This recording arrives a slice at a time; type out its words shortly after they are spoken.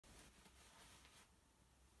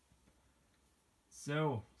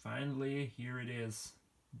So finally, here it is,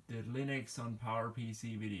 the Linux on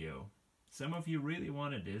PowerPC video. Some of you really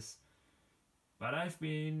wanted this, but I've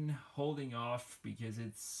been holding off because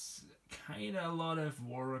it's kind of a lot of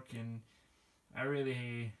work and I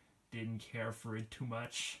really didn't care for it too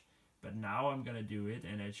much. But now I'm gonna do it,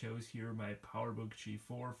 and I chose here my Powerbook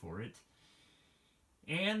G4 for it.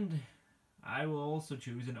 And I will also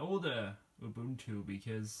choose an older Ubuntu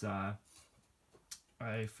because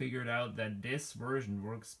I figured out that this version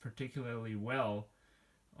works particularly well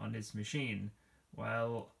on this machine,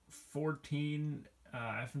 while 14,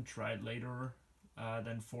 I haven't tried later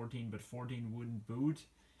than 14, but 14 wouldn't boot.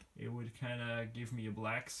 It would kind of give me a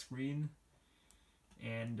black screen,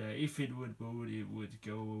 and if it would boot, it would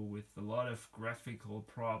go with a lot of graphical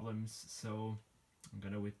problems, so I'm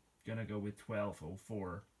gonna go with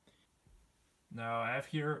 12.04. Now I have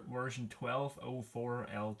here version 12.04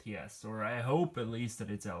 LTS, or I hope at least that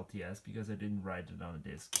it's LTS because I didn't write it on a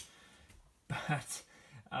disk. But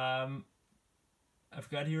I've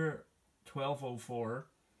got here 12.04,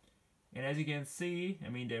 and as you can see, I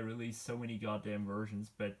mean, they released so many goddamn versions,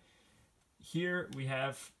 but here we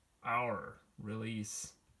have our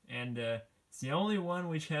release, and it's the only one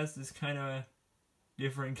which has this kind of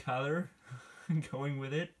different color going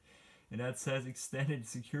with it. And that says extended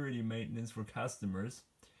security maintenance for customers.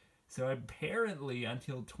 So apparently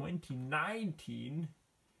until 2019,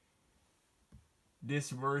 this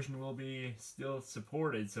version will be still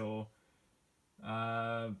supported. So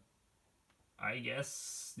I guess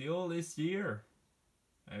still this year.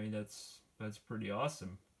 I mean, that's pretty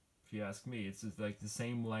awesome if you ask me. It's just like the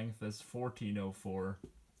same length as 14.04.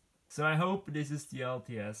 So I hope this is the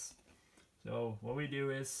LTS. So what we do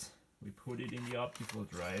is we put it in the optical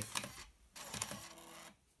drive,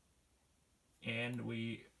 and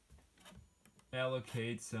we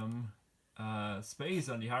allocate some space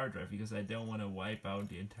on the hard drive because I don't want to wipe out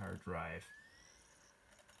the entire drive.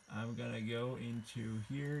 I'm gonna go into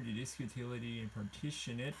here, the disk utility, and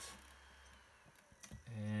partition it.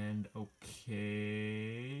 And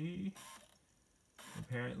okay,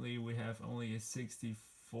 apparently we have only a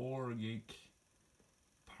 64 gig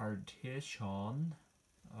partition.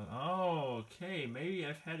 Oh, okay, maybe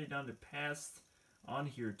I've had it on the past on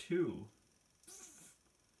here too.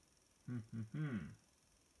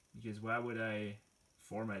 Because why would I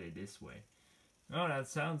format it this way? Oh, that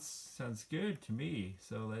sounds good to me.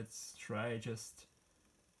 So let's try just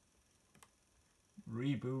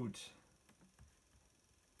reboot.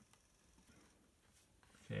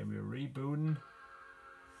 Okay, we're rebooting.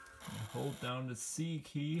 Hold down the C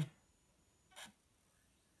key.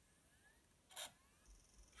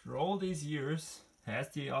 For all these years, has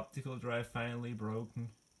the optical drive finally broken?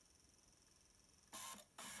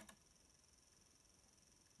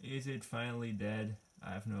 Is it finally dead?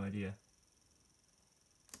 I have no idea.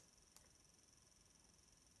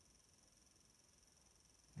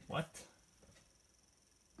 What?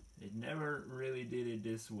 It never really did it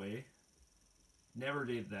this way. Never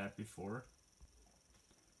did that before.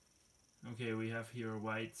 Okay, we have here a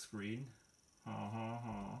white screen.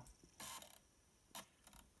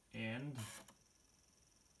 And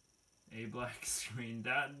a black screen.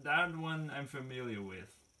 That one I'm familiar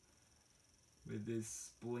with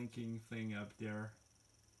this blinking thing up there.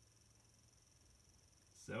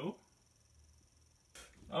 So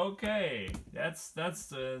okay, that's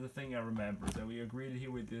the thing I remember. So we agreed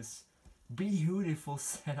here with this beautiful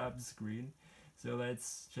setup screen. So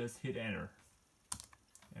let's just hit enter.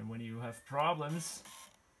 And when you have problems,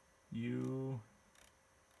 you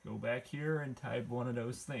go back here and type one of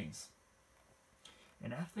those things.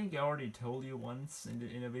 And I think I already told you once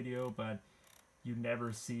in a video, but you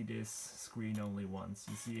never see this screen only once.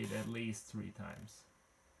 You see it at least 3 times.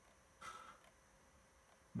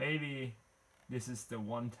 Maybe this is the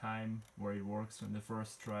one time where it works on the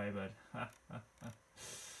first try, but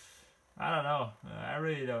I don't know. I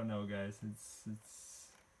really don't know, guys. It's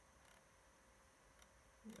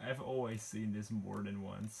I've always seen this more than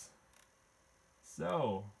once.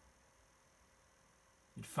 So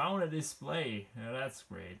it found a display. Now that's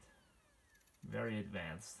great. Very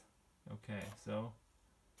advanced. Okay, so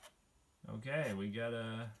okay, we got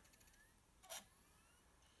a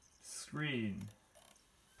screen.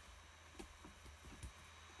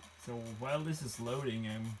 So while this is loading,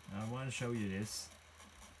 I want to show you this.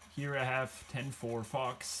 Here I have 10.4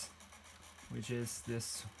 Fox, which is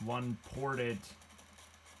this one ported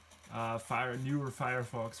newer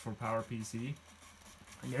Firefox for PowerPC,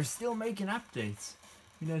 and they're still making updates.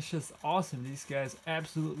 You know, it's just awesome. These guys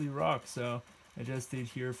absolutely rock. So I just did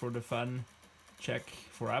here for the fun check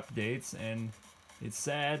for updates, and it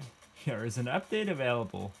said here is an update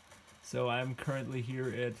available. So I'm currently here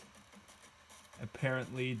at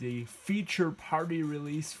apparently the feature party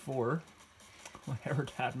release 4, whatever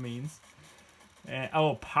that means.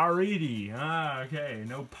 Oh, party. Ah, okay,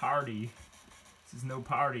 no party. This is no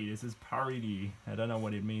party, this is party. I don't know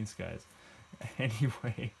what it means, guys.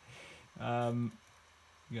 Anyway, I'm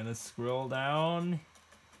gonna scroll down.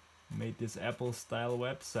 Made this Apple style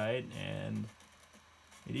website, and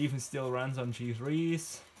it even still runs on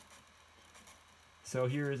G3s. So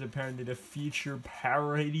here is apparently the feature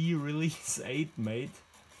parody release 8, mate.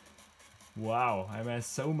 Wow, I'm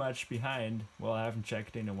so much behind. Well, I haven't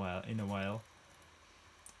checked in a while.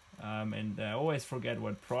 And I always forget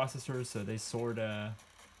what processors, so they sorta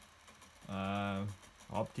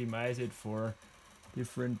optimize it for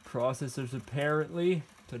different processors apparently.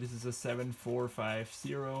 So this is a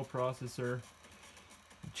 7450 processor,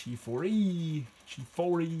 G4E.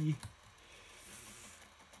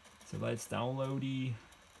 So let's download it.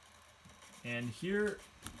 And here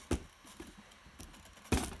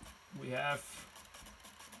we have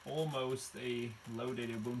almost a loaded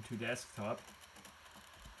Ubuntu desktop.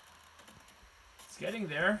 It's getting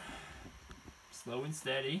there, slow and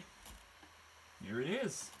steady. Here it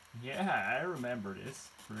is. Yeah, I remember this.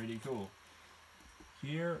 Pretty cool.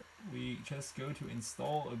 Here we just go to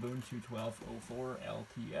install Ubuntu 12.04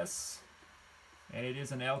 LTS. And it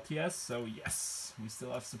is an LTS, so yes, we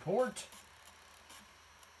still have support.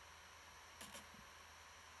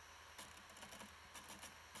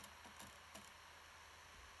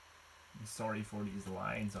 I'm sorry for these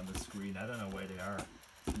lines on the screen. I don't know where they are.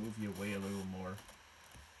 Let's move you away a little more.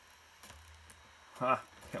 Ha,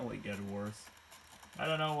 they only get worse. I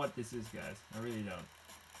don't know what this is, guys. I really don't.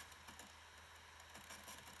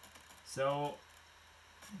 So,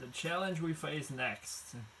 the challenge we face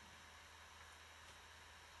next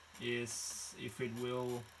is if it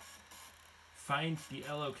will find the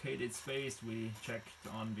allocated space we checked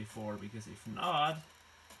on before, because if not,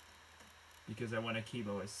 because I want to keep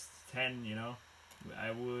OS 10, you know,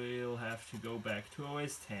 I will have to go back to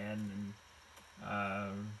OS 10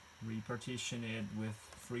 and repartition it with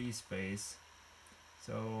free space.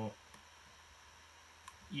 So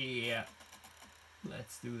yeah,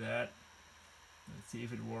 let's do that. Let's see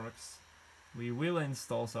if it works. We will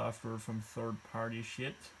install software from third-party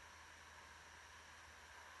shit.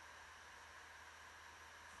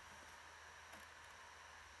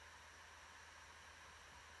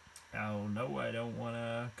 Oh no, I don't want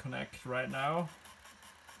to connect right now.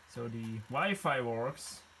 So the Wi-Fi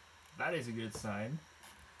works. That is a good sign.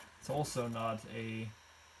 It's also not a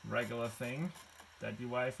regular thing that the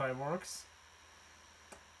Wi-Fi works.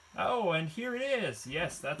 Oh, and here it is.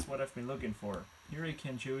 Yes, that's what I've been looking for. Here you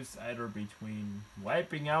can choose either between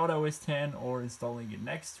wiping out OS 10 or installing it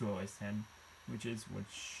next to OS 10, which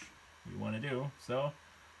we want to do. So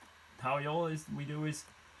how we do is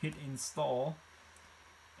hit install,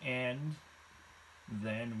 and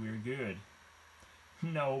then we're good.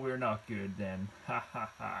 No, we're not good then. Ha ha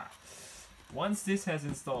ha. Once this has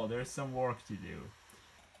installed, there's some work to do.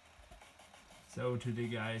 So to the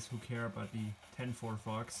guys who care about the 10.4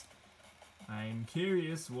 Fox, I'm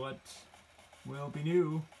curious what will be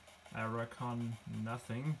new. I reckon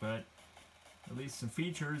nothing, but at least some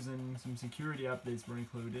features and some security updates were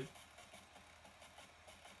included.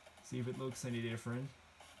 See if it looks any different.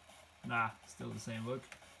 Nah, still the same look.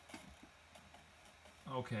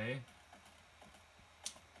 Okay.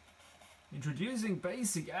 Introducing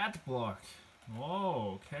basic ad block.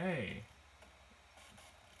 Oh, okay.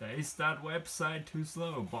 Is that website too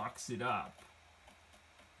slow? Box it up.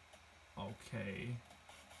 Okay.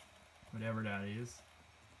 Whatever that is.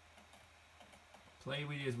 Play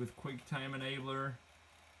videos with QuickTime enabler.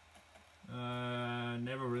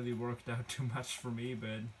 Never really worked out too much for me,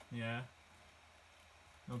 but yeah.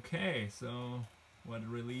 Okay, so what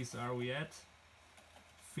release are we at?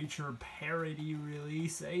 Feature parody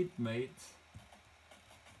release 8, mate.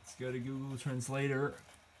 Let's go to Google Translator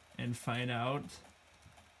and find out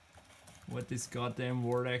what this goddamn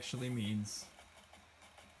word actually means.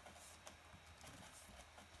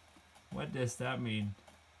 What does that mean?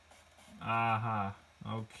 Aha,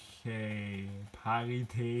 okay.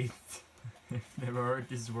 Parität. I've never heard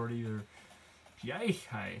this word either.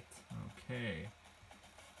 Gleichheit. Okay.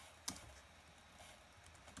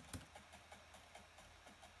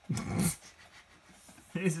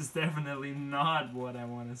 This is definitely not what I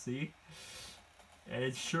want to see.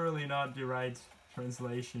 It's surely not the right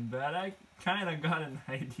translation, but I kind of got an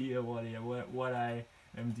idea what I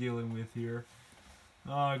am dealing with here.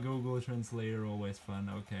 Oh, Google Translator, always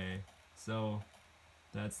fun. Okay, so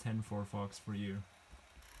that's 10.4 Fox for you.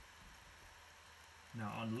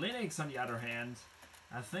 Now on Linux, on the other hand,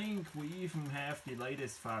 I think we even have the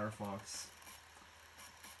latest Firefox.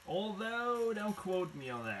 Although, don't quote me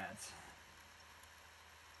on that.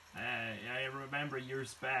 I remember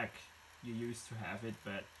years back you used to have it,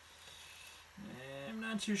 but I'm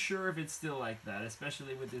not too sure if it's still like that,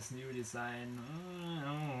 especially with this new design.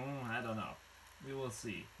 I don't know. We will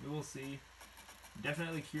see. We will see.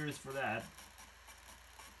 Definitely curious for that.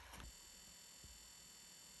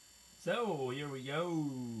 So, here we go.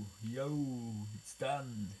 Yo, it's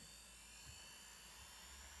done.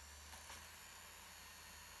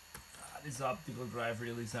 This optical drive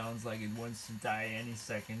really sounds like it wants to die any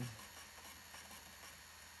second.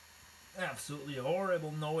 Absolutely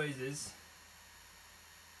horrible noises.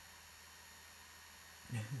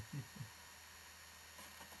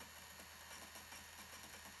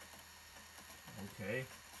 Okay.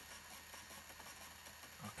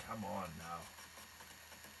 Oh, come on now.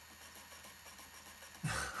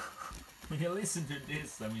 When you listen to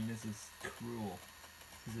this, I mean, this is cruel.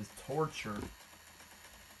 This is torture.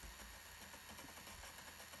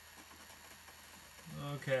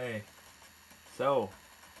 Okay. So.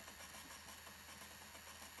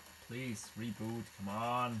 Please, reboot. Come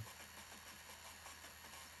on.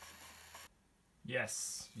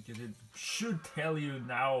 Yes, because it should tell you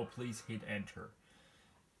now, please hit enter.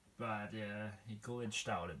 But it glitched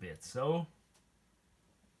out a bit, so.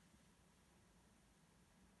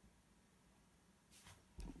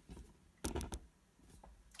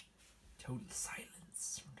 Total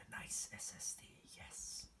silence from the nice SSD,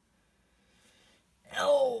 yes.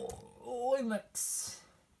 Linux.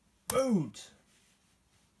 Boot.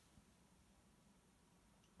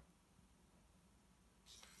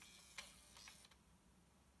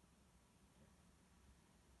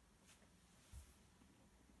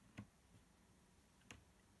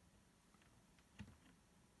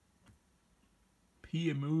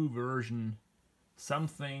 PMU version.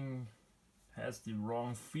 Something has the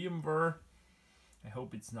wrong firmware. I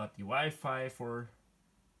hope it's not the Wi-Fi for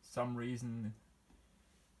some reason.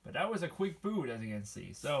 But that was a quick boot, as you can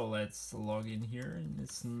see. So let's log in here in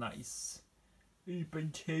this nice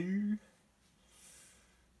Ubuntu.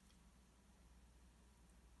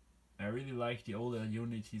 I really like the older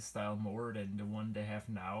Unity style more than the one they have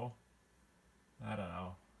now. I don't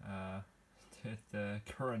know. The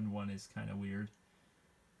current one is kind of weird.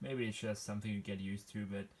 Maybe it's just something you get used to,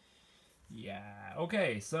 but yeah.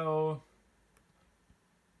 Okay, so.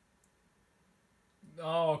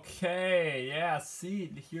 Okay, yeah,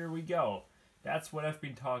 see, here we go. That's what I've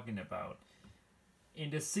been talking about. In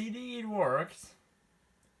the CD it worked,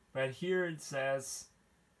 but here it says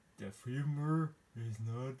the firmware is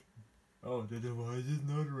not. Oh, the device is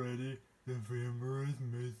not ready. The firmware is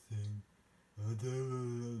missing.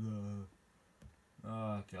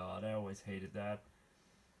 Oh god, I always hated that.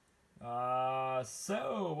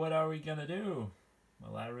 So what are we gonna do?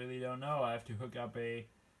 Well, I really don't know. I have to hook up a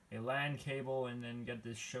LAN cable and then get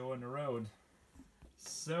this show on the road.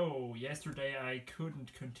 So yesterday I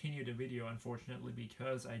couldn't continue the video, unfortunately,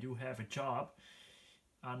 because I do have a job,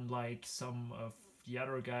 unlike some of the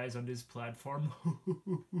other guys on this platform.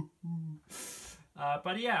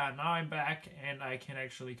 But yeah, now I'm back and I can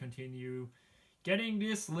actually continue getting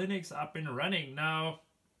this Linux up and running. Now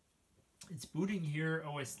it's booting here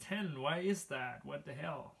OS 10. Why is that? What the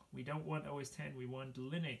hell? We don't want OS 10, we want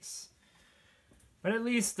Linux. But at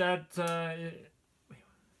least that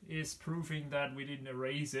is proving that we didn't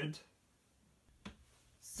erase it.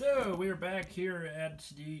 So we're back here at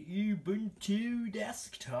the Ubuntu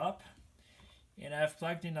desktop. And I've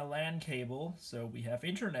plugged in a LAN cable, so we have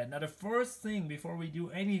internet. Now the first thing before we do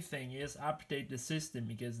anything is update the system,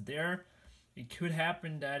 because there it could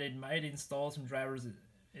happen that it might install some drivers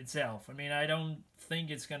itself. I mean, I don't think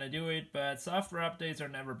it's gonna do it, but software updates are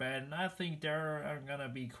never bad, and I think there are gonna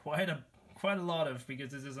be quite a lot of,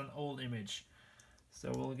 because this is an old image.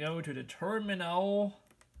 So we'll go to the terminal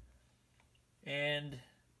and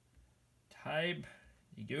type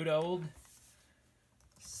the good old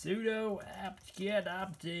sudo apt-get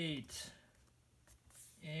update,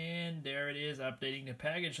 and there it is, updating the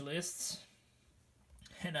package lists.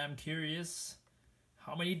 And I'm curious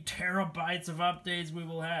how many terabytes of updates we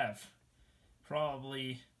will have.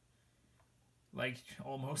 Probably like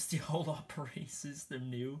almost the whole operating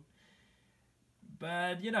system new.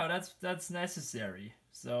 But you know, that's necessary.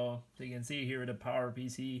 So you can see here the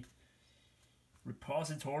PowerPC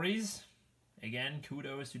repositories. Again,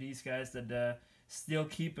 kudos to these guys that still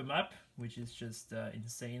keep them up, which is just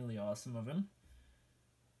insanely awesome of them.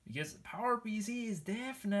 Because PowerPC is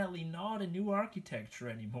definitely not a new architecture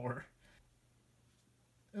anymore.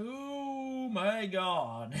 Oh my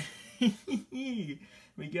god.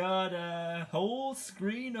 We got a whole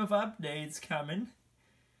screen of updates coming.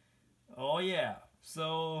 Oh yeah,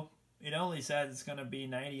 so it only says it's gonna be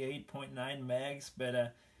 98.9 megs,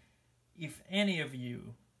 but if any of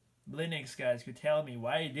you Linux guys could tell me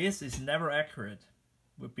why this is never accurate,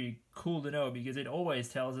 would be cool to know, because it always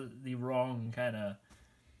tells it the wrong kind of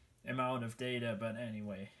amount of data. But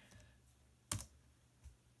anyway,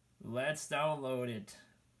 let's download it.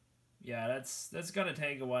 Yeah, that's gonna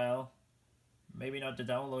take a while. Maybe not the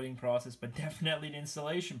downloading process, but definitely the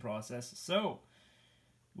installation process. So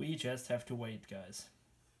we just have to wait, guys.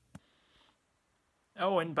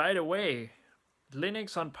 Oh, and by the way,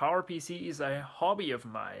 Linux on PowerPC is a hobby of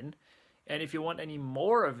mine. And if you want any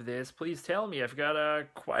more of this, please tell me. I've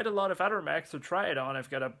got quite a lot of other Macs to try it on. I've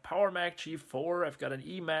got a Power Mac G4, I've got an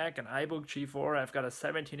eMac, an iBook G4, I've got a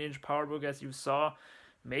 17-inch Powerbook, as you saw.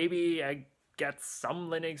 Maybe I get some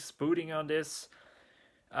Linux booting on this.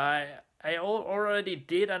 I already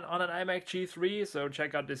did on an iMac G3, so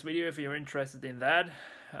check out this video if you're interested in that.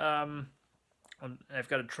 I've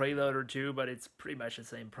got a tray loader too, but it's pretty much the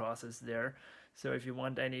same process there. So if you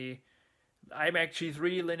want any iMac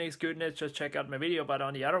G3 Linux goodness, just check out my video. But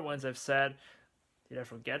on the other ones I've said, did I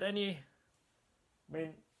forget any? I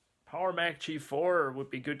mean, Power Mac G4 would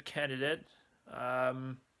be a good candidate.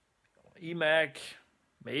 eMac,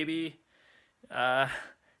 maybe.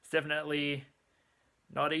 It's definitely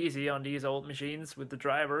not easy on these old machines with the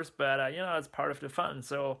drivers, but you know, it's part of the fun.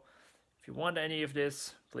 So if you want any of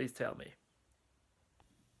this, please tell me.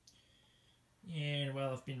 And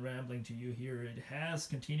well, I've been rambling to you here. It has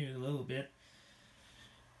continued a little bit.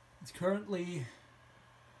 It's currently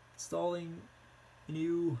installing a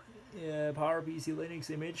new PowerPC Linux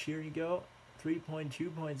image. Here you go,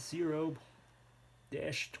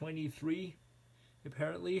 3.2.0-23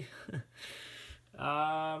 apparently.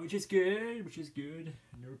 Which is good,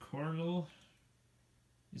 And their kernel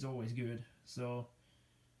is always good. So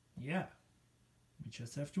yeah, we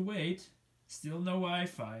just have to wait. Still no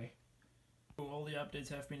Wi-Fi. All the updates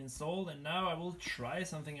have been installed, and now I will try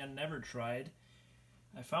something I never tried.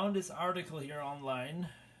 I found this article here online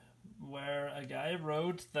where a guy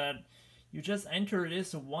wrote that you just enter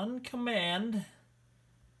this one command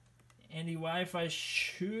and the Wi-Fi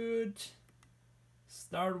should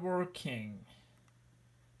start working.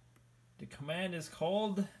 The command is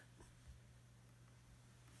called,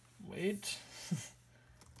 wait,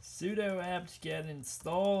 sudo apt-get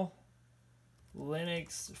install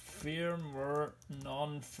Linux firmware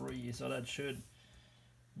non-free. So that should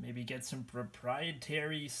maybe get some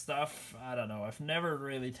proprietary stuff. I don't know. I've never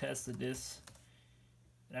really tested this,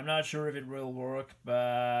 and I'm not sure if it will work,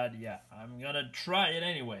 but yeah, I'm gonna try it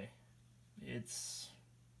anyway. It's,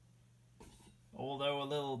 although a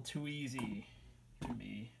little too easy to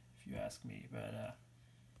me, if you ask me, but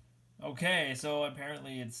okay, so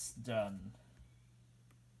apparently it's done.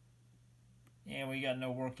 And we got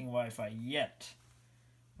no working Wi-Fi yet.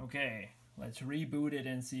 Okay, let's reboot it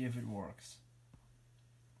and see if it works.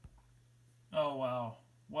 Oh wow,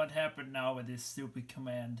 what happened now with this stupid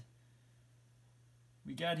command?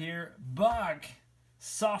 We got here, bug,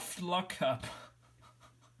 soft lockup.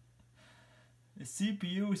 The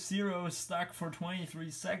CPU 0 stuck for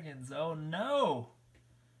 23 seconds, oh no!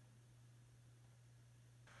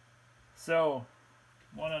 So,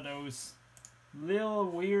 one of those little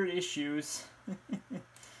weird issues,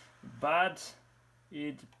 but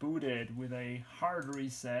it booted with a hard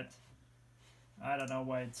reset. I don't know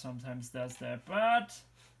why it sometimes does that, but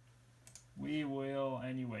we will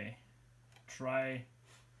anyway try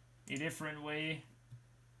a different way,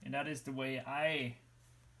 and that is the way I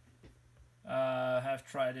have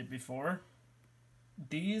tried it before.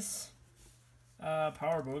 These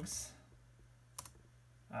Powerbooks,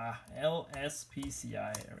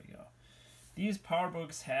 LSPCI, there we go. These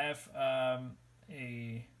Powerbooks have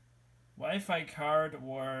a Wi-Fi card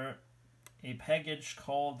or a package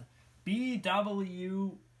called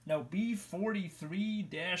FW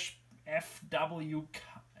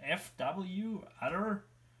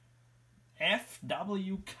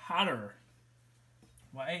Cutter.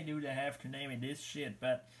 Why do they have to name it this shit?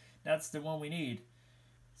 But that's the one we need.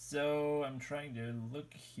 So I'm trying to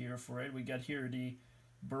look here for it. We got here the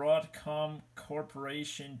Broadcom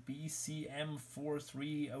Corporation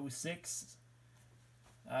BCM4306,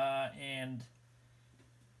 and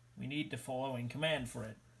we need the following command for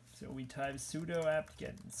it. So we type sudo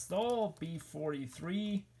apt-get install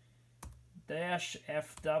b43-fw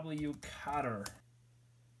cutter.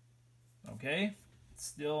 Okay, it's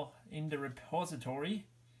still in the repository.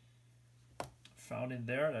 Found it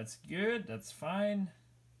there, that's good, that's fine.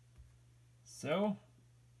 So,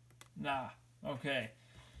 okay.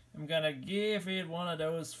 I'm gonna give it one of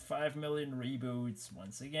those 5 million reboots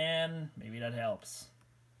once again. Maybe that helps.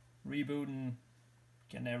 Rebooting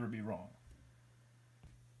can never be wrong.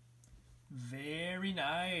 Very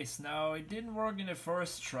nice. Now, it didn't work in the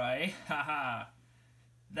first try. Haha.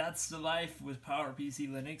 That's the life with PowerPC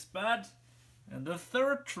Linux, but in the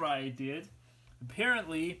third try it did.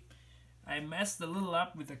 Apparently, I messed a little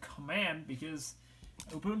up with the command because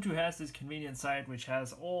Ubuntu has this convenient site which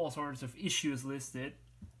has all sorts of issues listed.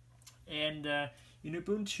 And in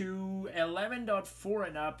Ubuntu 11.4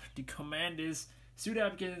 and up, the command is sudo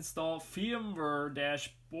apt-get install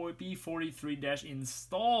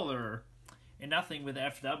firmware-b43-installer. And nothing with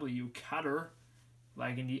FW cutter,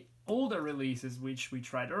 like in the older releases, which we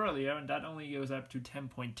tried earlier, and that only goes up to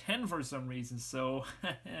 10.10 for some reason. So,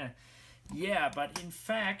 yeah, but in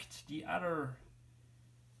fact, the other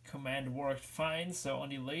command worked fine. So on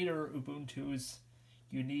the later Ubuntu's,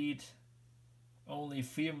 you need only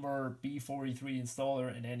firmware b43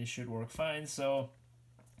 installer, and then it should work fine. So,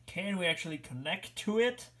 can we actually connect to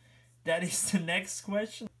it? That is the next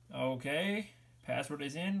question. Okay. Password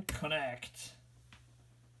is in, connect.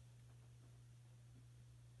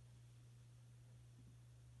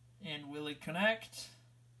 And will it connect?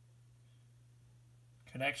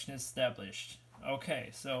 Connection established. Okay,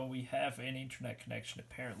 so we have an internet connection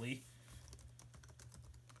apparently.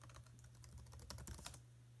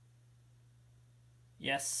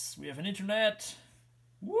 Yes, we have an internet.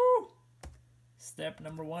 Woo! Step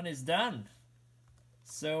number 1 is done.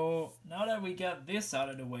 So now that we got this out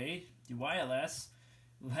of the way, the wireless,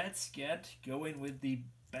 let's get going with the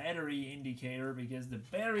battery indicator, because the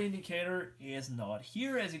battery indicator is not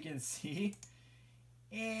here, as you can see,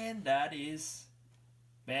 and that is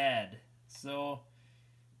bad. So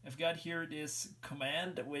I've got here this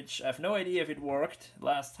command, which I have no idea if it worked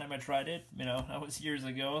last time I tried it. You know, that was years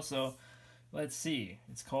ago. So let's see.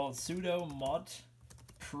 It's called sudo mod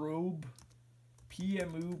probe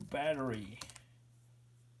pmu battery.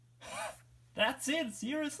 That's it.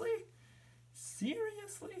 Seriously?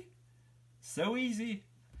 Seriously? So easy.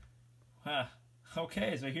 Huh.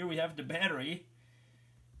 Okay, so here we have the battery,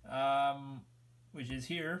 which is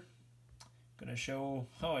here. Gonna show,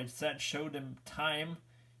 oh, it said show them time.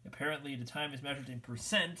 Apparently the time is measured in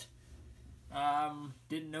percent.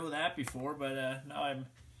 Didn't know that before, but now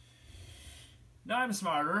I'm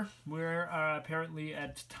smarter. We're apparently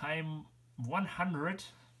at time 100.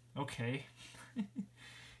 Okay.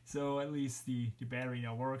 So at least the battery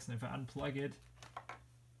now works, and if I unplug it,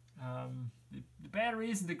 the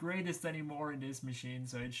battery isn't the greatest anymore in this machine,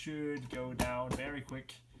 so it should go down very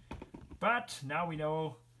quick. But now we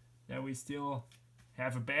know that we still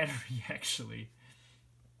have a battery, actually.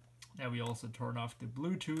 Now we also turn off the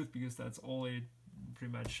Bluetooth, because that's all it,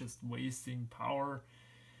 pretty much just wasting power.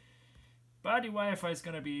 But the Wi-Fi is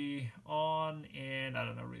gonna be on, and I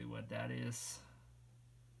don't know really what that is.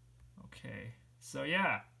 Okay, so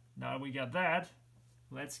yeah, now we got that.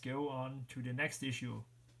 Let's go on to the next issue.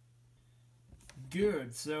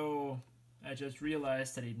 Good, so I just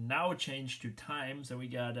realized that it now changed to time, so we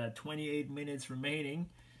got 28 minutes remaining,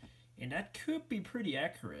 and that could be pretty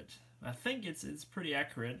accurate. I think it's pretty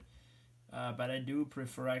accurate, but I do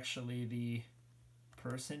prefer actually the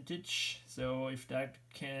percentage, so if that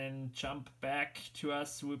can jump back to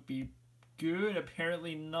us would be good.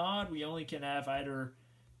 Apparently not. We only can have either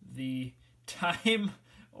the time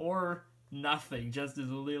or nothing, just as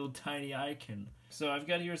a little tiny icon. So I've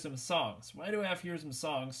got here some songs. Why do I have here some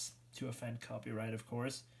songs? To offend copyright, of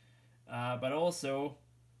course, but also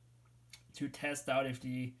to test out if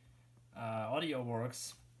the audio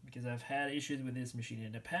works, because I've had issues with this machine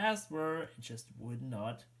in the past where it just would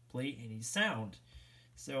not play any sound.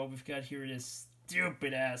 So we've got here this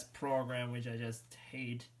stupid ass program which I just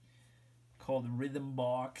hate, called Rhythm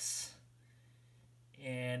Box,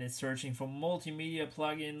 and it's searching for multimedia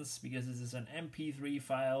plugins because this is an MP3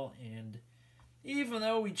 file, and even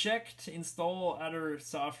though we checked install other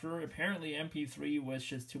software, apparently MP3 was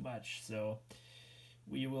just too much. So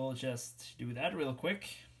we will just do that real quick.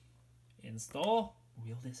 Install.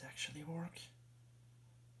 Will this actually work?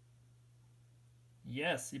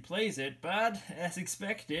 Yes, it plays it, but as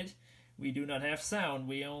expected, we do not have sound.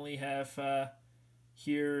 We only have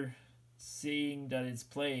here seeing that it's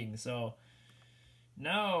playing. So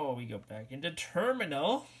now we go back into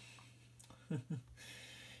terminal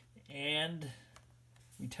and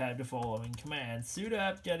we type the following command: sudo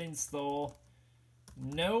apt-get install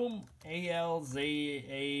gnome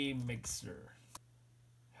alza mixer.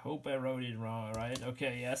 Hope I wrote it wrong, right?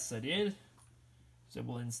 Okay, yes, I did. So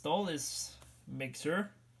we'll install this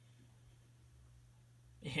mixer,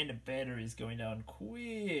 and the battery is going down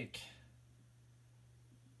quick.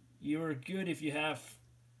 you're good if you have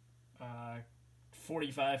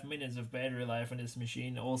 45 minutes of battery life on this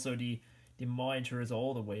machine. Also, the monitor is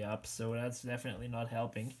all the way up, so that's definitely not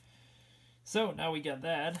helping. So now we got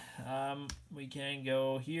that. We can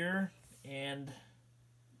go here and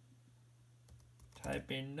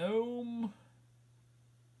type in GNOME,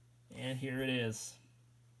 and here it is.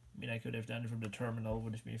 I mean, I could have done it from the terminal,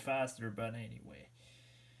 would have been faster, but anyway.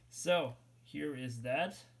 So here is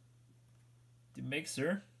that, the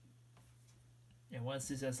mixer, and once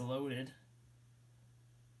this has loaded,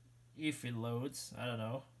 if it loads, I don't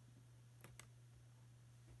know.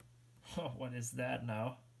 Oh, what is that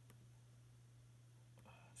now?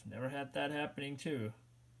 I've never had that happening too.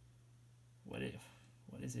 What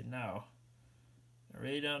is it now? I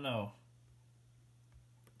really don't know.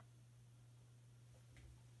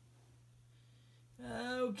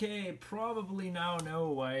 Okay, probably now know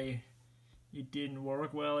why it didn't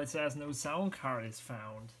work. Well, it says no sound card is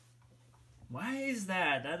found. Why is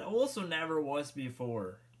that? That also never was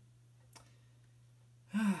before.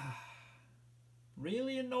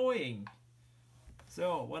 Really annoying.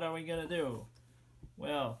 So, what are we gonna do?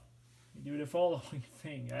 Well, we do the following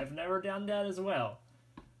thing. I've never done that as well.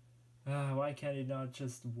 Why can't it not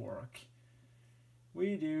just work?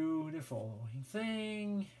 We do the following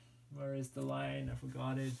thing. Where is the line? I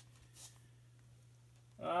forgot it.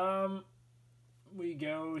 We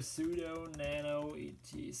go sudo nano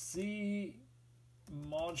etc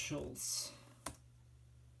modules.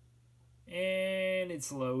 And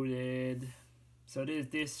it's loaded. So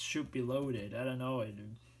this should be loaded. I don't know.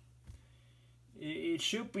 It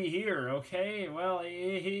should be here, okay? Well, it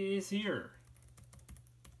is here.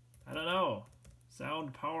 I don't know.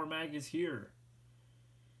 Sound Power Mac is here.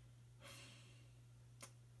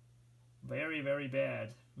 Very, very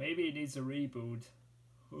bad. Maybe it needs a reboot.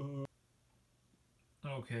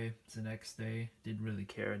 Okay, it's the next day. Didn't really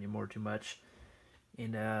care anymore too much.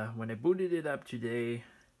 And when I booted it up today,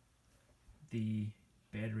 the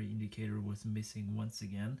battery indicator was missing once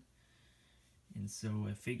again. And so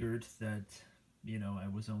I figured that, you know, I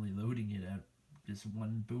was only loading it at this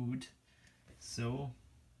one boot. So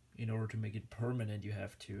in order to make it permanent, you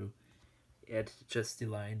have to add just the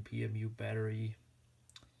line PMU battery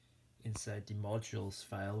inside the modules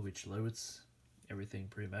file, which loads everything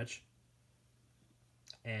pretty much.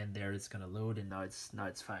 And there it's gonna load, and now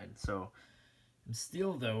it's fine. So I'm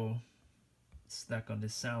still though stuck on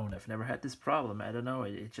this sound. I've never had this problem. I don't know,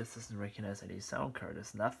 it just doesn't recognize any sound card.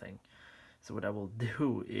 There's nothing. So what I will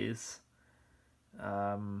do is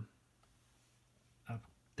update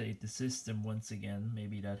the system once again.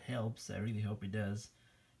 Maybe that helps. I really hope it does,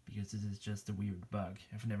 because this is just a weird bug.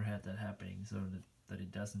 I've never had that happening, so that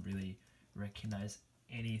it doesn't really recognize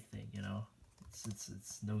anything, you know.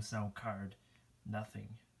 It's no sound card,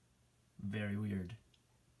 nothing. Very weird.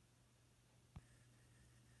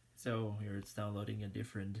 So here it's downloading a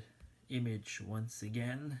different image once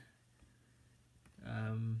again,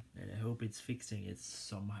 and I hope it's fixing it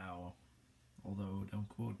somehow, although don't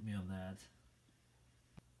quote me on that.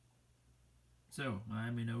 So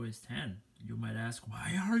I'm in OS 10. You might ask,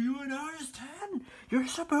 why are you in OS 10? You're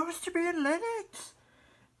supposed to be in Linux.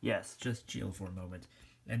 Yes, just chill for a moment.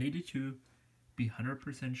 I needed to be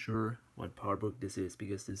 100% sure what Powerbook this is,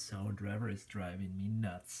 because this sound driver is driving me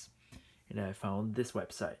nuts. And I found this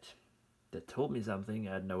website that told me something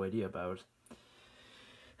I had no idea about.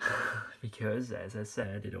 Because, as I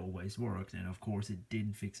said, it always worked, and of course it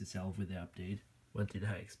didn't fix itself with the update. What did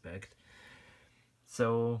I expect?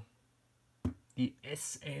 So the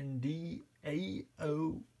SNDAOA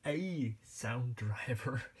sound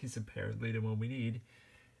driver is apparently the one we need,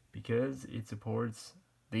 because it supports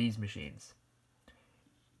these machines.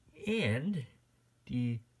 And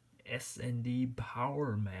the SND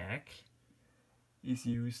Power Mac is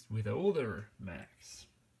used with older Macs.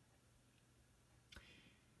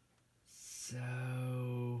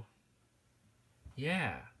 So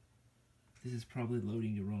yeah, this is probably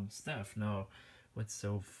loading the wrong stuff. Now, what's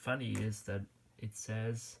so funny is that it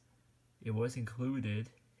says it was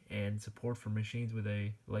included, and support for machines with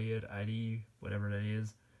a layered ID, whatever that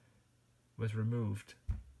is, was removed.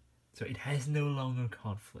 So it has no longer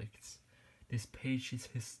conflicts. This page is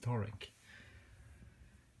historic.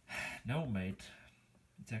 No, mate.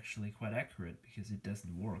 It's actually quite accurate, because it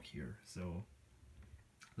doesn't work here. So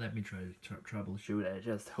let me try to troubleshoot. I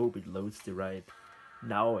just hope it loads the right.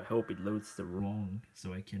 Now I hope it loads the wrong,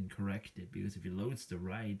 so I can correct it. Because if it loads the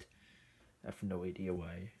right, I have no idea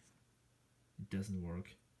why it doesn't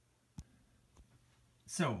work.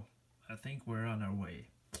 So I think we're on our way.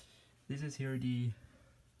 This is here the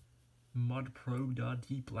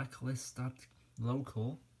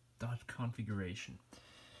modpro.dblacklist.local.configuration.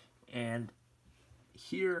 And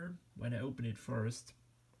here, when I open it first,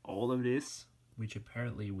 all of this, which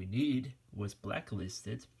apparently we need, was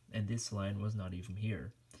blacklisted, and this line was not even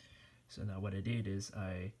here. So now what I did is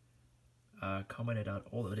I commented out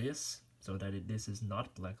all of this so that this is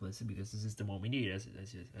not blacklisted, because this is the one we need, as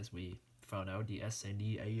we found out, the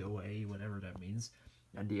SND AOA, whatever that means,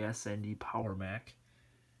 and the SND Power Mac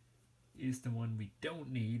is the one we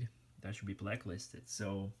don't need. That should be blacklisted.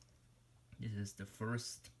 So this is the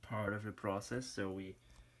first part of the process, so we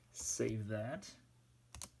save that,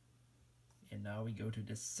 and now we go to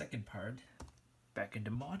the second part, back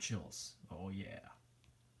into modules. Oh yeah.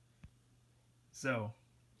 So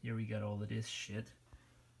here we got all of this shit,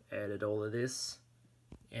 added all of this,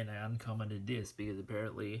 and I uncommented this because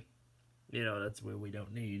apparently, you know, that's what we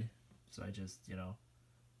don't need. So I just, you know,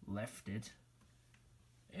 left it.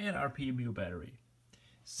 And our PMU battery.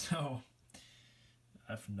 So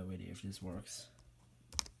I have no idea if this works.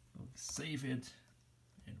 We'll save it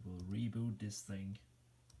and we'll reboot this thing,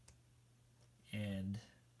 and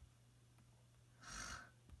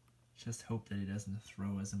just hope that it doesn't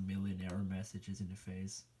throw us a million error messages in the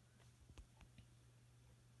face.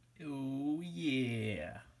 Oh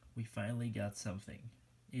yeah, we finally got something.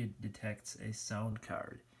 It detects a sound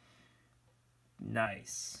card.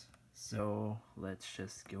 Nice. So let's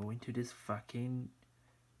just go into this fucking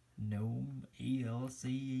GNOME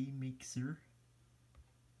ALCA mixer.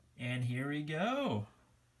 And here we go.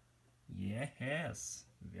 Yes,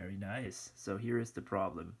 very nice. So here is the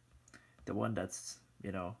problem. The one that's,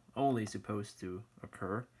 you know, only supposed to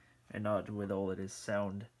occur, and not with all of this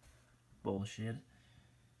sound bullshit.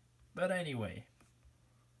 But anyway,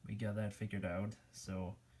 we got that figured out.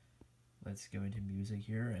 So let's go into music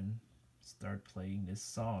here and start playing this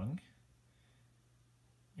song.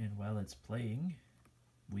 And while it's playing,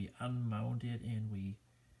 we unmount it and we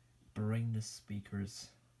bring the speakers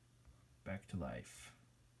back to life.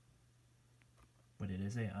 What did I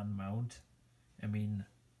say? Unmount? I mean,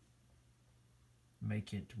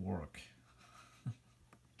 make it work.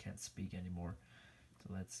 Can't speak anymore.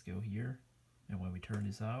 So let's go here, and when we turn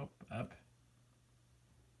this up,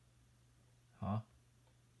 huh?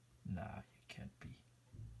 Nah, you can't be.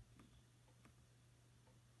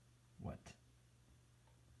 What?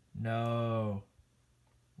 No.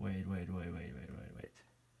 Wait.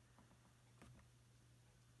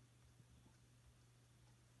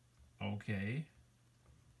 Okay.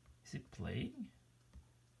 Is it playing?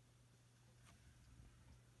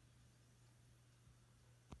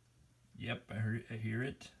 Yep, I hear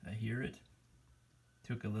it.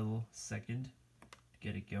 Took a little second to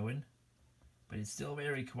get it going, but it's still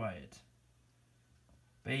very quiet.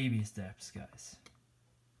 Baby steps, guys.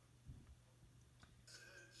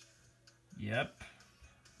 Yep.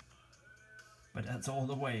 But that's all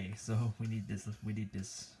the way, so we need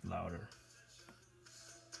this louder.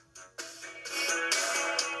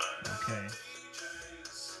 Okay.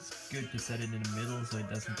 It's good to set it in the middle so it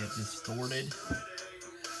doesn't get distorted.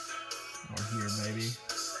 Or here maybe.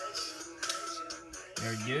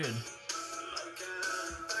 Very good.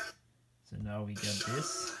 So now we got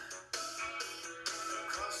this.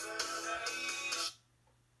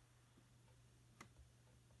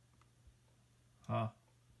 Huh.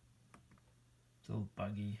 It's a little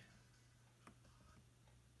buggy.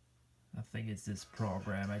 I think it's this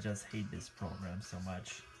program. I just hate this program so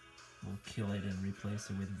much. We'll kill it and replace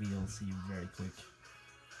it with VLC very quick.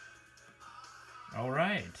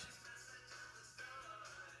 Alright.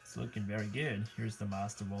 It's looking very good. Here's the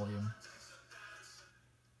master volume.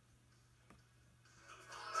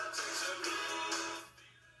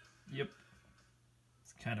 Yep.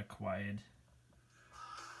 It's kind of quiet.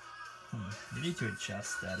 We need to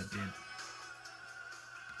adjust that a bit.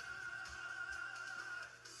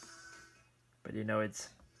 But you know,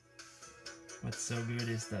 what's so good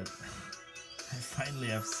is that I finally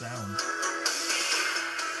have sound.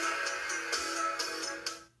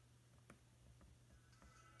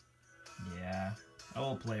 Yeah, I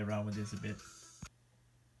will play around with this a bit.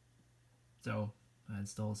 So I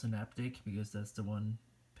installed Synaptic because that's the one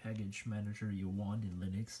package manager you want in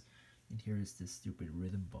Linux. And here is this stupid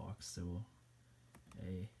rhythm box, so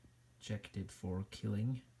I checked it for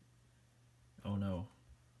killing. Oh no,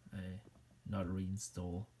 not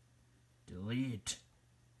reinstall. Delete.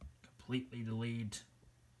 Completely delete.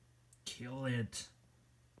 Kill it.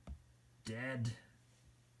 Dead.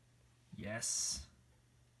 Yes.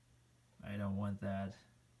 I don't want that.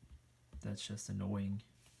 That's just annoying.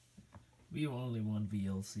 We only want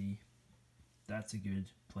VLC. That's a good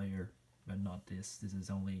player, but not this. This is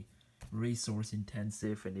only resource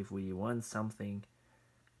intensive, and if we want something,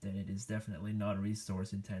 then it is definitely not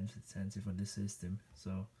resource intensive on this system.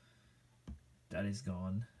 So That is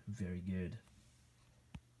gone. Very good.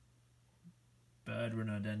 But we're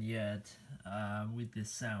not done yet with the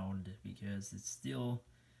sound, because it still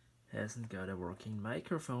hasn't got a working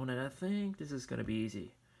microphone, and I think this is gonna be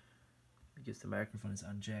easy because the microphone is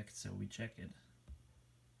unjacked, so we check it.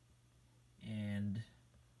 And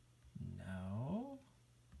now,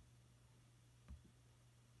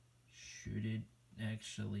 should it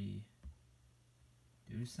actually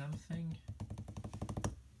do something?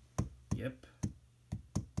 Yep.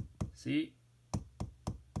 See?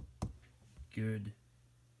 Good.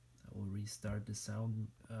 I will restart the sound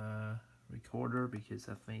recorder because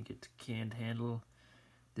I think it can't handle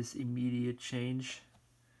this immediate change.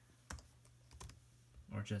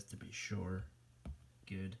 Or just to be sure.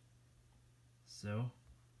 Good. So.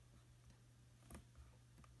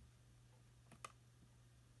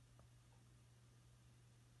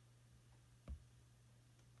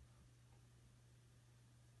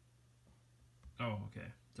 Oh, okay.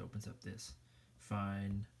 It opens up this.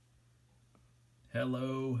 Fine.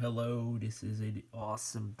 Hello, hello. This is an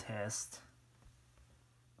awesome test.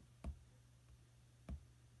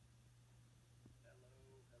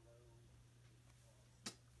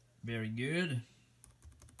 Very good.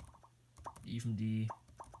 Even the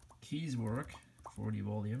keys work for the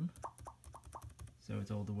volume. So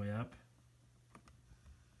it's all the way up.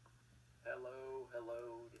 Hello,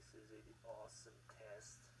 hello. This is an awesome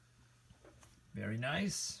test. Very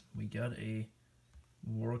nice. We got a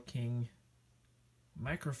working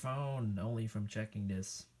microphone only from checking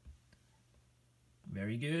this.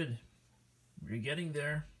 Very good. We're getting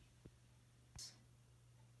there.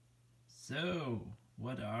 So,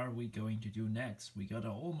 what are we going to do next? We got an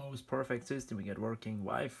almost perfect system. We got working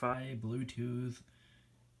Wi-Fi, Bluetooth,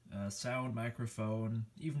 sound, microphone.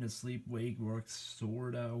 Even the sleep wake works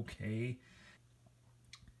sorta okay.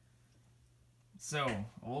 So,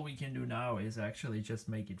 all we can do now is actually just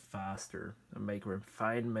make it faster and make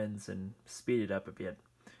refinements and speed it up a bit.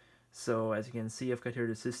 So, as you can see, I've got here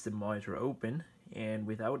the system monitor open, and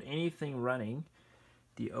without anything running,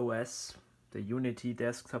 the OS, the Unity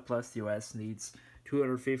Desktop Plus, the OS needs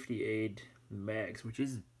 258 megs, which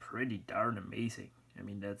is pretty darn amazing. I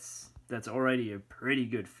mean, that's already a pretty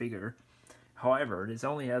good figure. However, this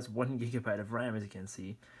only has 1 gigabyte of RAM, as you can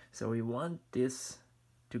see. So we want this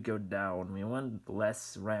to go down. We want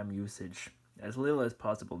less RAM usage, as little as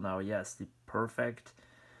possible. Now, yes, the perfect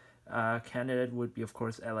candidate would be, of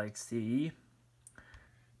course, LXDE.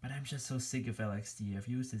 But I'm just so sick of LXDE. I've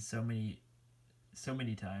used it so many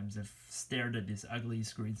times. I've stared at this ugly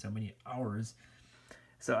screen so many hours.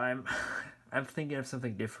 So I'm thinking of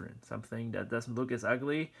something different, something that doesn't look as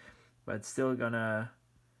ugly, but still gonna,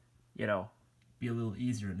 you know, be a little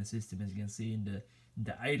easier in the system. As you can see in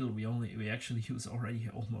the idle, we actually use already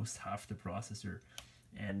almost half the processor,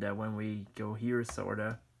 and when we go here,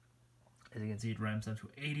 sorta, as you can see, it ramps up to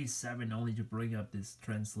 87 only to bring up this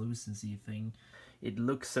translucency thing. It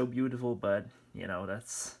looks so beautiful, but you know,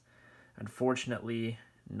 that's unfortunately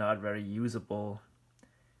not very usable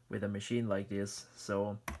with a machine like this.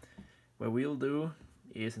 So what we'll do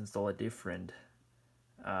is install a different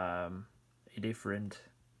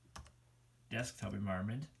desktop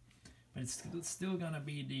environment, but it's still gonna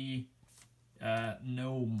be the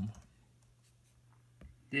GNOME.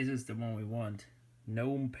 This is the one we want,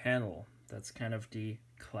 GNOME panel. That's kind of the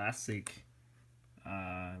classic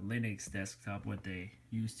Linux desktop, what they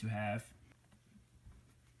used to have.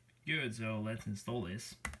 Good, so let's install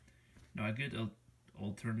this. Now, a good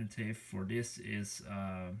alternative for this is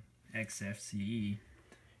XFCE.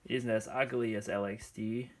 It isn't as ugly as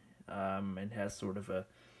LXD and has sort of a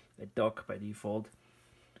dock by default,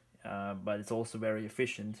 but it's also very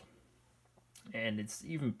efficient, and it's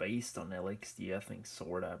even based on LXD, I think,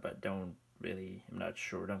 sorta, but I'm not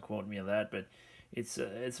sure, don't quote me on that, but it's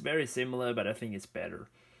very similar, but I think it's better.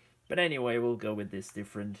 But anyway, we'll go with this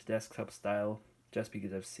different desktop style, just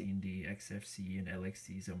because I've seen the XFCE and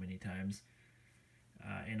LXD so many times.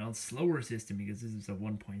 And on slower system, because this is a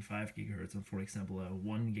 1.5 gigahertz, and for example a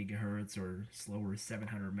 1 gigahertz or slower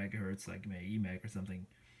 700 megahertz like my eMac or something,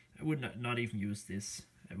 I would not even use this.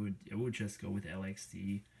 I would just go with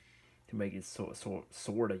LXD to make it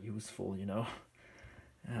sort of useful, you know.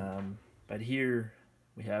 But here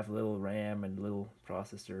we have a little RAM and little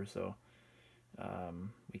processor, so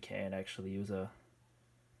we can actually use a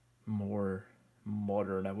more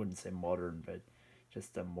modern, I wouldn't say modern, but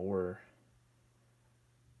just a more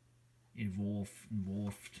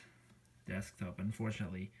involved desktop.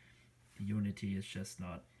 Unfortunately, the Unity is just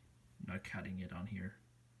not cutting it on here.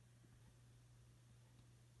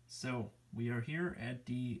 So we are here at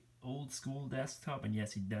the old school desktop, and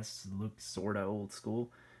yes, it does look sorta old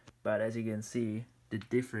school. But as you can see, the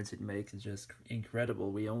difference it makes is just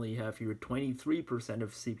incredible. We only have here 23%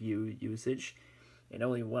 of CPU usage and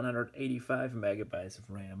only 185 megabytes of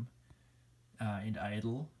RAM in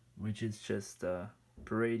idle, which is just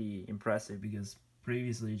pretty impressive because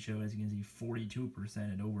previously it showed, as you can see, 42%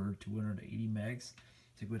 and over 280 megs.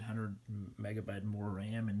 It's a good 100 megabyte more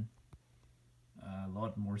RAM and a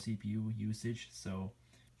lot more CPU usage. So,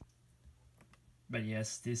 but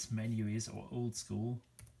yes, this menu is old school,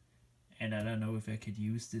 and I don't know if I could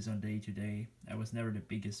use this on day to day. I was never the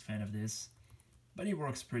biggest fan of this, but it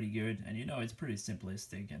works pretty good, and you know, it's pretty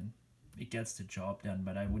simplistic and it gets the job done,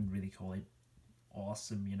 but I wouldn't really call it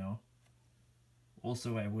awesome, you know.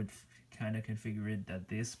 Also, I would kind of configure it that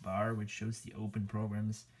this bar, which shows the open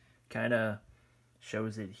programs, kind of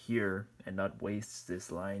shows it here and not wastes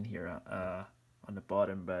this line here on the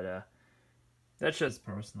bottom, but that's just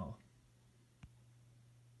personal.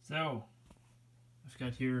 So, I've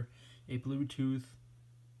got here a Bluetooth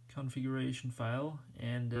configuration file,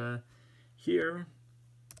 and here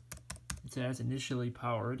it says initially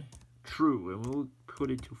powered, true, and we'll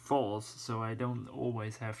put it to false so I don't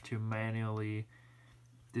always have to manually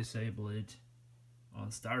disable it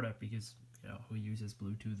on startup, because you know, who uses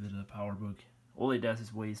Bluetooth with a Powerbook? All it does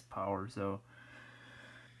is waste power, so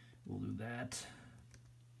we'll do that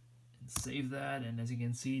and save that. And as you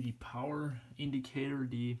can see, the power indicator,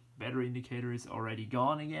 the battery indicator, is already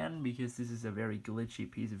gone again because this is a very glitchy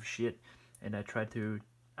piece of shit, and I tried to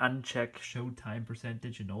uncheck show time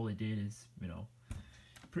percentage and all it did is, you know,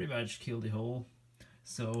 pretty much kill the whole.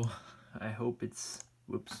 So I hope it's,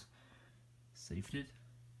 whoops, saved it.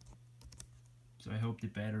 So I hope the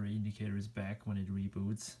battery indicator is back when it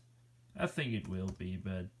reboots. I think it will be,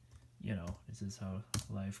 but you know, this is how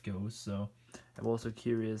life goes. So I'm also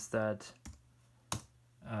curious that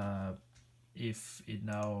if it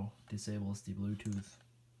now disables the Bluetooth.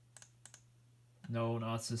 No,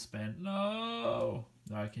 not suspend. No!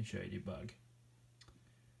 Now I can show you the bug.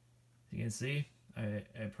 You can see,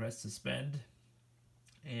 I press suspend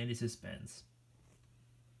and it suspends.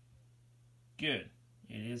 Good.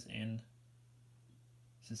 It is in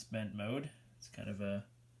suspend mode. It's kind of a,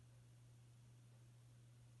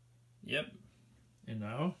 yep. And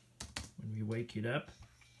now when we wake it up,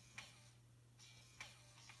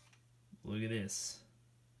 look at this,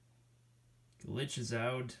 glitches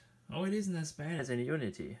out. Oh, it isn't as bad as in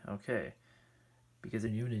Unity. Okay, because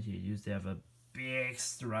in Unity it used to have a big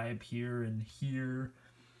stripe here and here,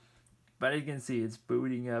 but you can see it's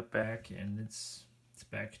booting up back and it's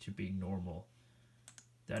back to being normal.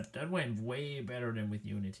 That went way better than with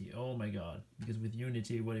Unity. Oh my god. Because with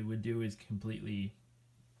Unity, what it would do is completely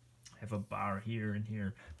have a bar here and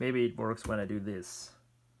here. Maybe it works when I do this.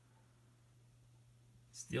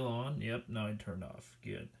 Still on? Yep, now it turned off.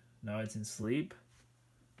 Good. Now it's in sleep.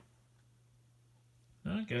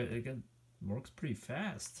 Okay, it works pretty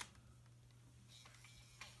fast.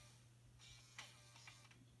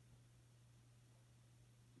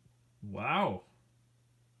 Wow.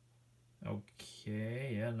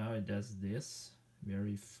 Okay, yeah, now it does this.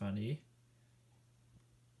 Very funny.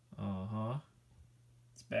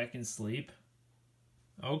 It's back in sleep.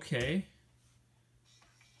 Okay.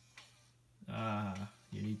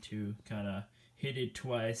 You need to kind of hit it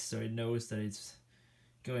twice so it knows that it's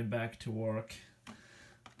going back to work.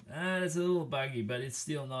 It's a little buggy, but it's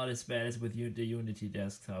still not as bad as with the Unity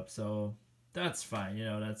desktop, so that's fine. You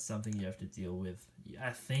know, that's something you have to deal with.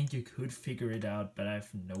 I think you could figure it out, but I have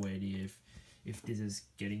no idea if this is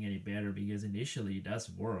getting any better, because initially it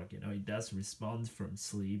does work. You know, it does respond from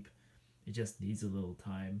sleep. It just needs a little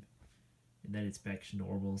time, and then it's back to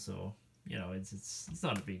normal. So you know, it's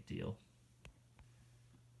not a big deal.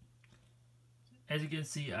 As you can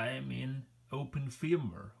see, I am in Open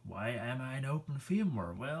firmware. Why am I in Open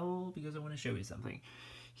firmware? Well, because I want to show you something.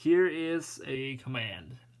 Here is a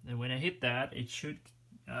command, and when I hit that, it should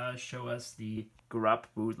show us the grub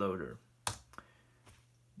bootloader.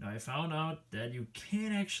 Now I found out that you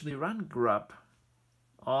can actually run grub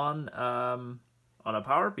on a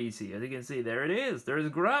PowerPC. As you can see, there it is. There's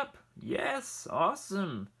grub. Yes,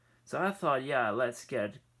 awesome. So I thought, yeah, let's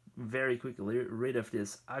get very quickly rid of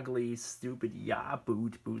this ugly, stupid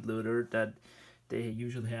bootloader that they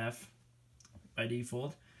usually have by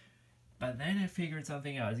default. But then I figured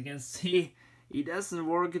something out. As you can see, it doesn't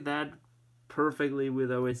work that perfectly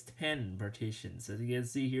with OS X partitions. As you can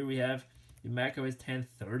see, here we have the Mac OS X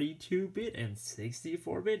 32-bit and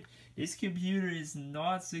 64-bit. This computer is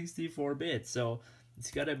not 64-bit, so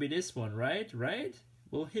it's gotta be this one, right?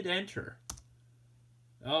 We'll hit enter.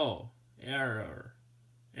 Oh, error,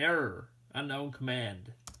 unknown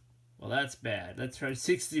command. Well, that's bad. Let's try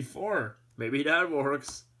 64. Maybe that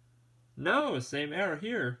works. No, same error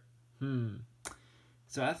here.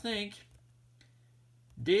 So I think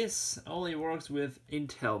this only works with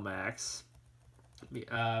Intel Macs.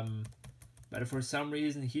 But for some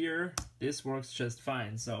reason here, this works just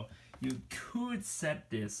fine. So you could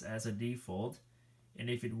set this as a default, and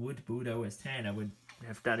if it would boot OS 10, I would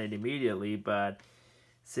have done it immediately. But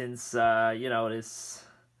since you know,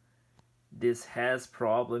 this has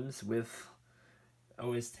problems with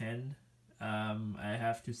OS 10, I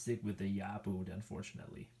have to stick with the boot,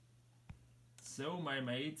 unfortunately. So my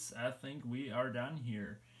mates, I think we are done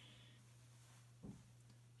here.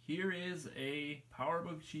 Here is a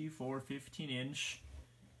Powerbook G4 15-inch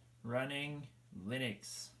running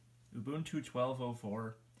Linux, Ubuntu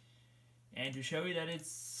 12.04. And to show you that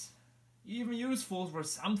it's even useful for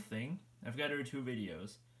something, I've got here two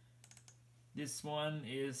videos. This one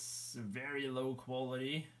is very low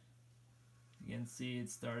quality. You can see it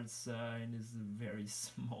starts in this very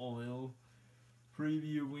small little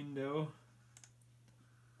preview window.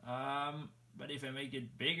 But if I make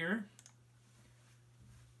it bigger,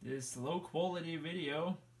 this low quality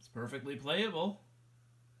video is perfectly playable.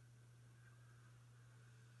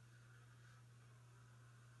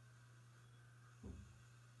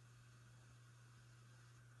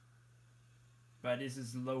 But this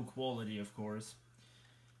is low quality, of course.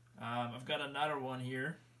 I've got another one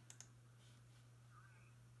here.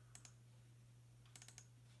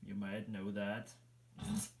 You might know that.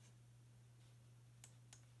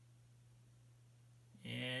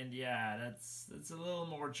 And yeah, that's a little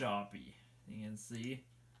more choppy, you can see.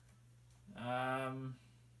 And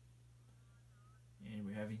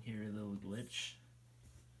we're having here a little glitch.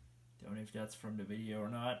 Don't know if that's from the video or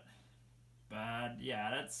not. But yeah,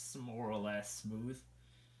 that's more or less smooth.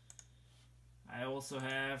 I also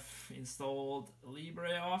have installed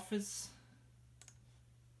LibreOffice.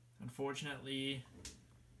 Unfortunately,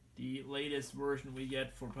 the latest version we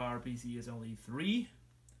get for PowerPC is only 3.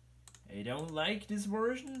 I don't like this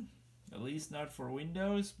version, at least not for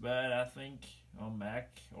Windows, but I think on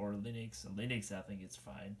Mac or Linux, I think it's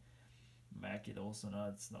fine. Mac it's also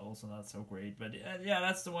not so great, but yeah,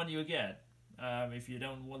 that's the one you get. If you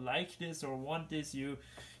don't like this or want this, you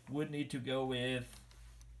would need to go with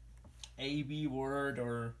AB Word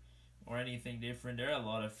or anything different. There are a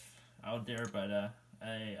lot of out there, but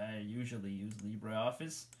I usually use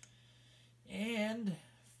LibreOffice and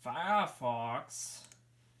Firefox.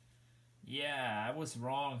 Yeah, I was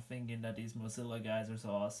wrong thinking that these Mozilla guys are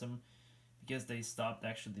so awesome, because they stopped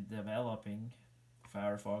actually developing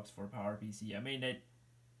Firefox for PowerPC. I mean,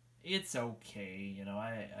 it's okay, you know.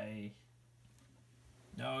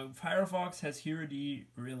 Now Firefox has here the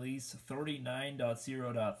release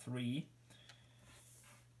 39.0.3,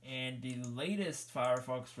 and the latest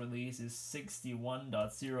Firefox release is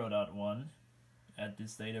 61.0.1 at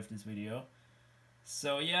this date of this video.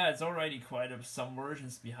 So yeah, it's already quite some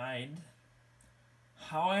versions behind.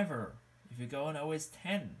 However, if you go on OS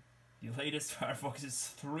 10, the latest Firefox is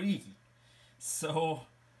 3. So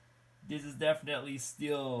this is definitely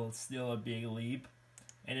still a big leap.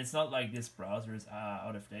 And it's not like this browser is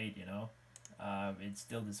out of date, you know. It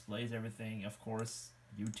still displays everything. Of course,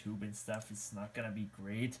 YouTube and stuff is not gonna be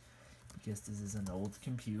great, because this is an old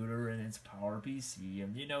computer and it's PowerPC,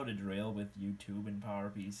 and you know the drill with YouTube and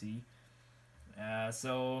PowerPC.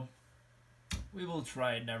 So we will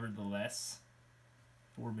try it nevertheless.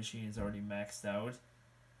 4 machine is already maxed out.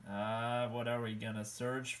 What are we gonna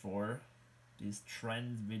search for? These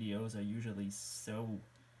trend videos are usually so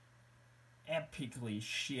epically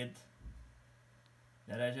shit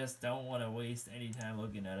that I just don't want to waste any time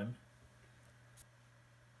looking at them.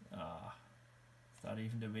 It's not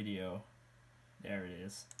even the video. There it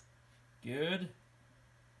is. Good.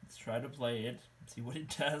 Let's try to play it, see what it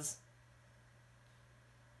does.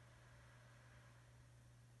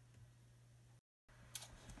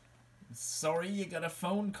 Sorry, you got a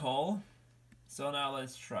phone call. So now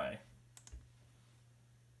let's try.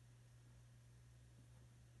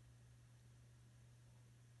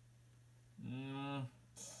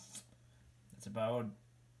 It's about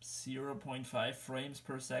 0.5 frames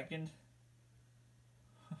per second.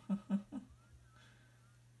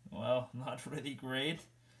 Well, not really great.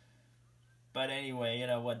 But anyway, you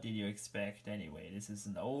know, what did you expect anyway? This is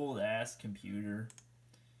an old ass computer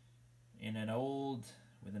in an old,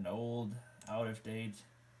 with an old, out of date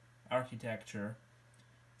architecture.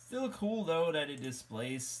 Still cool though that it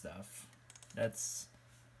displays stuff. That's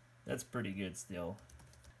pretty good still.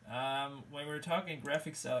 When we're talking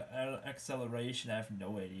graphics acceleration, I have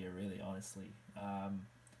no idea really, honestly.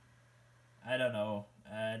 I don't know.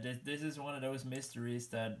 This is one of those mysteries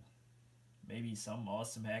that maybe some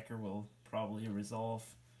awesome hacker will probably resolve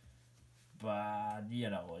but you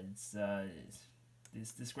know, it's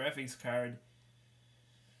this graphics card.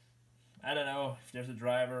 I don't know if there's a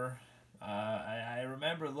driver. I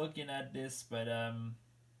remember looking at this, but I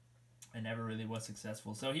never really was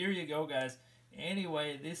successful. So here you go, guys.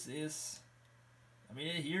 Anyway, this is, I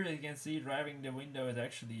mean, here you can see driving the window is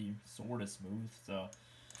actually sort of smooth. So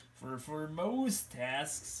for most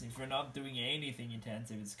tasks, if you're not doing anything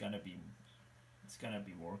intensive, it's gonna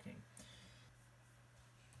be working.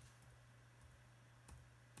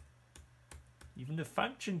 Even the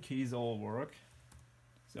function keys all work.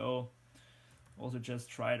 So also just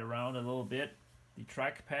try it around a little bit. The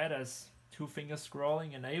trackpad has 2-finger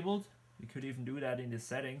scrolling enabled. You could even do that in the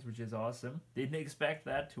settings, which is awesome. Didn't expect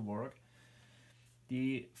that to work.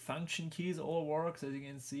 The function keys all works, as you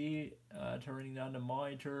can see. Turning down the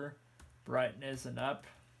monitor, brightness and up.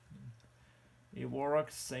 It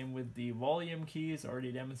works. Same with the volume keys.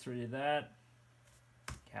 Already demonstrated that.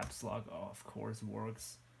 Caps lock, of course,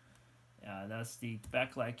 works. That's the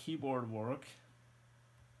backlight keyboard work.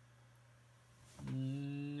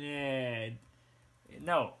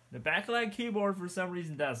 No, the backlight keyboard for some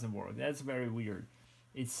reason doesn't work. That's very weird.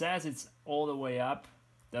 It says it's all the way up.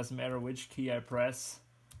 Doesn't matter which key I press.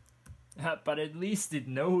 But at least it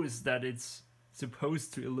knows that it's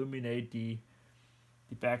supposed to illuminate the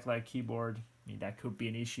backlight keyboard. I mean, that could be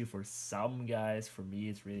an issue for some guys. For me,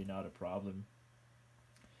 it's really not a problem.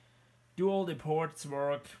 Do all the ports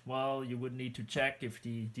work? Well, you would need to check if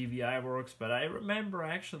the DVI works, but I remember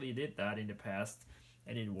I actually did that in the past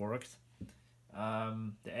and it worked.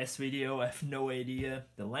 The S-Video, I have no idea.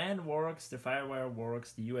 The LAN works, the Firewire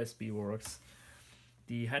works, the USB works.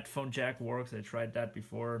 The headphone jack works, I tried that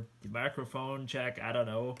before. The microphone jack, I don't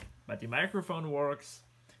know. But the microphone works,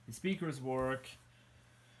 the speakers work.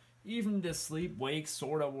 Even the sleep-wake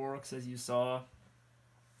sorta works, as you saw.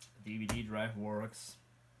 The DVD drive works.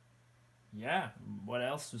 Yeah, what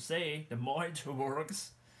else to say? The monitor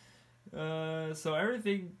works. So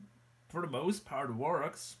everything, for the most part,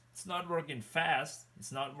 works. It's not working fast,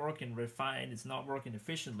 it's not working refined, it's not working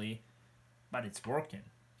efficiently, but it's working.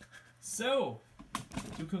 So,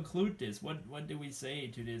 to conclude this, what do we say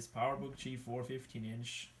to this Powerbook G4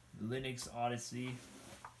 15-inch Linux Odyssey?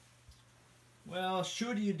 Well,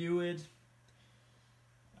 should you do it?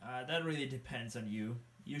 That really depends on you.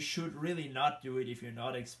 You should really not do it if you're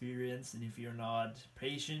not experienced and if you're not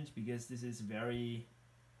patient, because this is very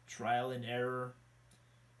trial and error.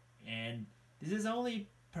 And this is only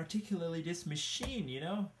particularly this machine, you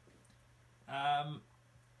know?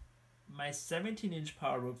 My 17-inch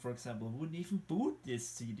Powerbook, for example, wouldn't even boot this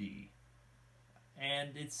CD.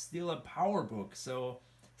 And it's still a Powerbook, so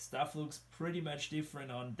stuff looks pretty much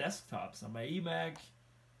different on desktops. On my eMac,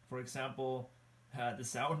 for example, the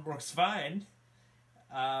sound works fine.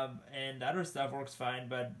 And other stuff works fine,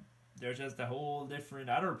 but there's just a whole different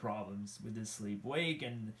other problems with the sleep-wake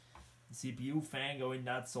and the CPU fan going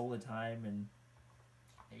nuts all the time, and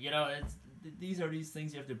you know, these are these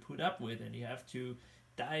things you have to put up with, and you have to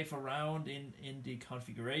dive around in the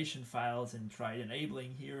configuration files and try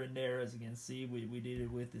enabling here and there. As you can see, we did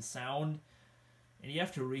it with the sound, and you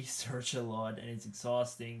have to research a lot, and it's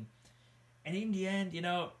exhausting. And in the end, you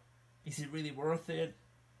know, is it really worth it?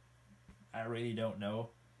 I really don't know.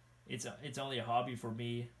 It's only a hobby for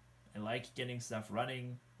me. I like getting stuff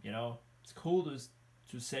running. You know, it's cool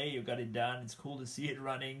to say you got it done. It's cool to see it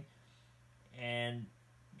running, and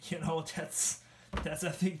you know, that's I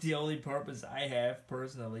think the only purpose I have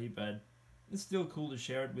personally. But it's still cool to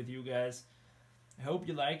share it with you guys. I hope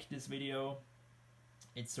you liked this video.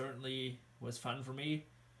 It certainly was fun for me,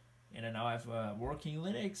 and I now have working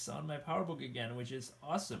Linux on my Powerbook again, which is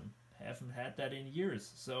awesome. Haven't had that in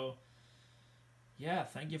years. So yeah,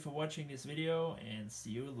 thank you for watching this video, and see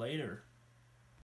you later.